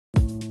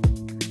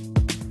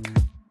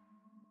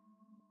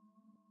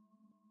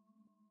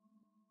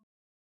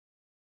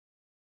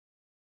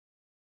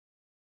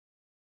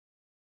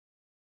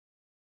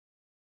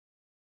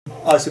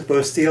I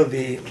suppose still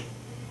the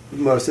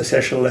most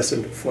essential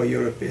lesson for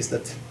Europe is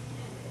that,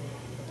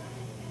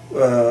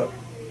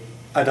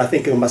 and I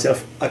think of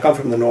myself, I come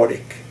from the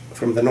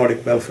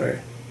Nordic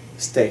welfare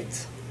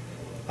state.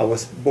 I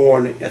was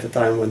born at a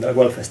time when the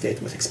welfare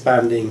state was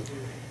expanding.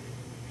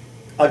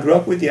 I grew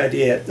up with the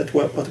idea that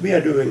what we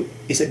are doing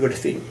is a good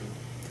thing.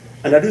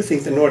 And I do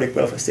think the Nordic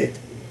welfare state,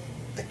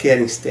 the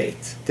caring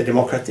state, the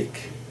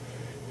democratic,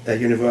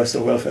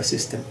 universal welfare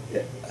system,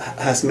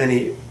 has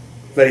many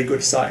very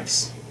good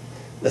sides.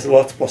 There's a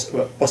lot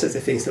of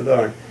positive things to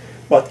learn.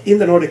 But in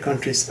the Nordic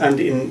countries and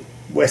in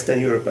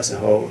Western Europe as a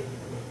whole,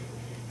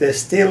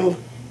 there's still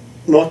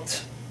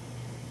not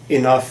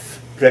enough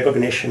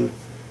recognition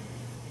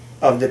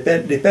of the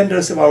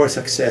dependence of our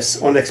success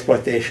on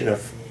exploitation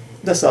of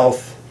the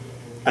South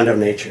and of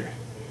nature.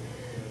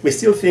 We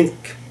still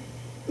think,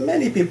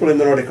 many people in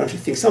the Nordic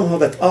countries think somehow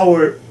that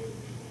our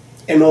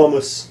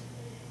enormous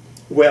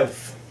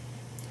wealth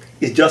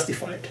is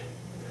justified.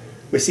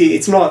 We see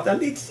it's not,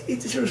 and it's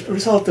a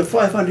result of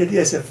 500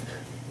 years of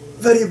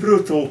very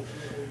brutal,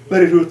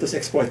 very ruthless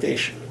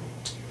exploitation.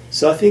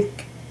 So I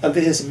think, and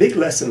this is a big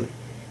lesson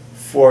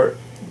for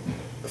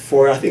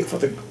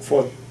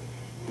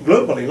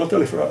globally, not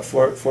only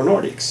for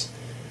Nordics,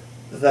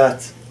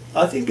 that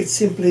I think it's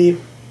simply,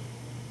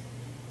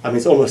 I mean,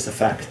 it's almost a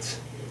fact.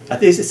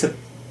 At least it's a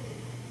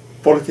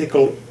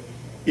political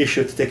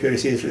issue to take very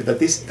seriously, that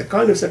the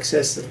kind of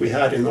success that we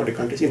had in Nordic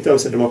countries in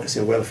terms of democracy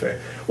and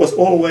welfare was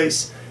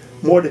always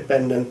more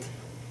dependent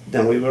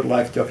than we would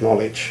like to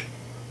acknowledge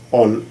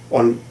on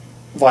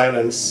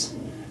violence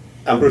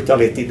and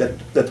brutality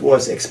that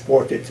was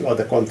exported to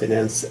other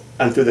continents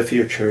and to the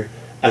future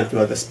and to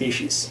other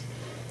species.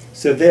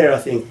 So there, I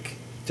think,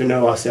 to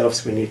know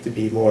ourselves, we need to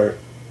be more,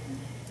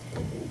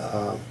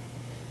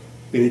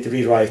 we need to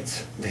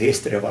rewrite the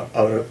history of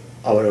our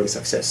own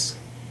success.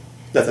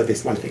 That's at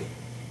least one thing.